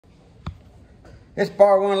It's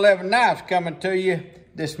Baroneelevenknives coming to you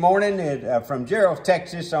this morning from Gerald,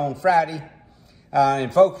 Texas on Friday.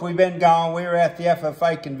 And folks, we've been gone. We were at the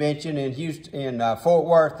FFA convention in Fort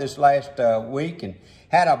Worth this last week and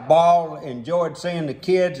had a ball, enjoyed seeing the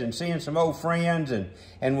kids and seeing some old friends.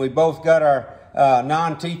 And we both got our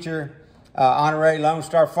non-teacher honorary Lone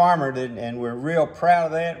Star Farmer, and we're real proud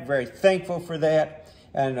of that, very thankful for that.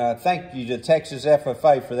 And thank you to Texas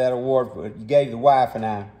FFA for that award you gave the wife and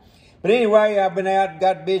I. But anyway, I've been out,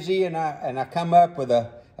 got busy, and I come up with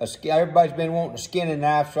everybody's been wanting a skinning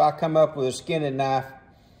knife, so I come up with a skinning knife.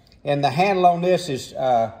 And the handle on this is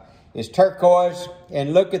turquoise,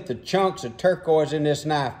 and look at the chunks of turquoise in this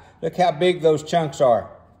knife. Look how big those chunks are.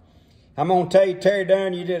 I'm gonna tell you, Terry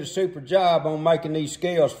Dunn, you did a super job on making these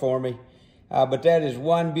scales for me. But that is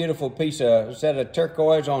one beautiful set of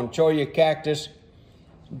turquoise on Cholla cactus.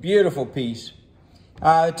 Beautiful piece.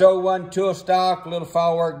 It's 01 tool stock, a little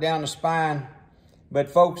fall work down the spine. But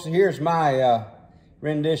folks, here's my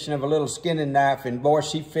rendition of a little skinning knife, and boy,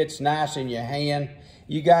 she fits nice in your hand.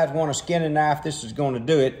 You guys want a skinning knife, this is going to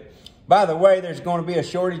do it. By the way, there's going to be a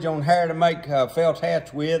shortage on hair to make felt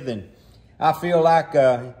hats with, and I feel like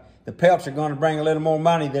the pelts are going to bring a little more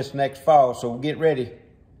money this next fall, so get ready.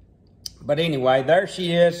 But anyway, there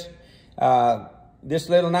she is. This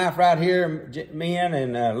little knife right here, men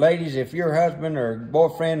and ladies, if your husband or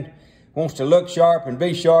boyfriend wants to look sharp and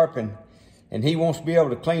be sharp, and he wants to be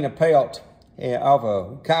able to clean a pelt off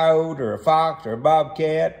a coyote or a fox or a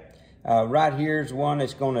bobcat, right here's one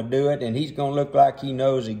that's going to do it, and he's going to look like he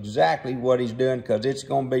knows exactly what he's doing, because it's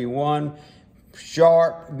going to be one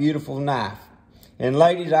sharp, beautiful knife. And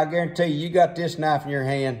ladies, I guarantee you got this knife in your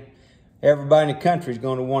hand, everybody in the country is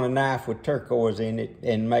going to want a knife with turquoise in it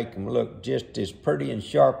and make them look just as pretty and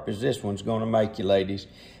sharp as this one's going to make you, ladies.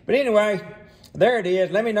 But anyway, there it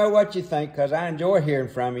is. Let me know what you think, because I enjoy hearing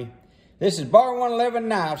from you. This is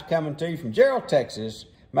Baroneelevenknives coming to you from Gerald, Texas,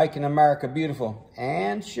 making America beautiful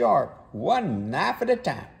and sharp, one knife at a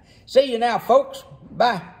time. See you now, folks.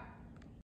 Bye.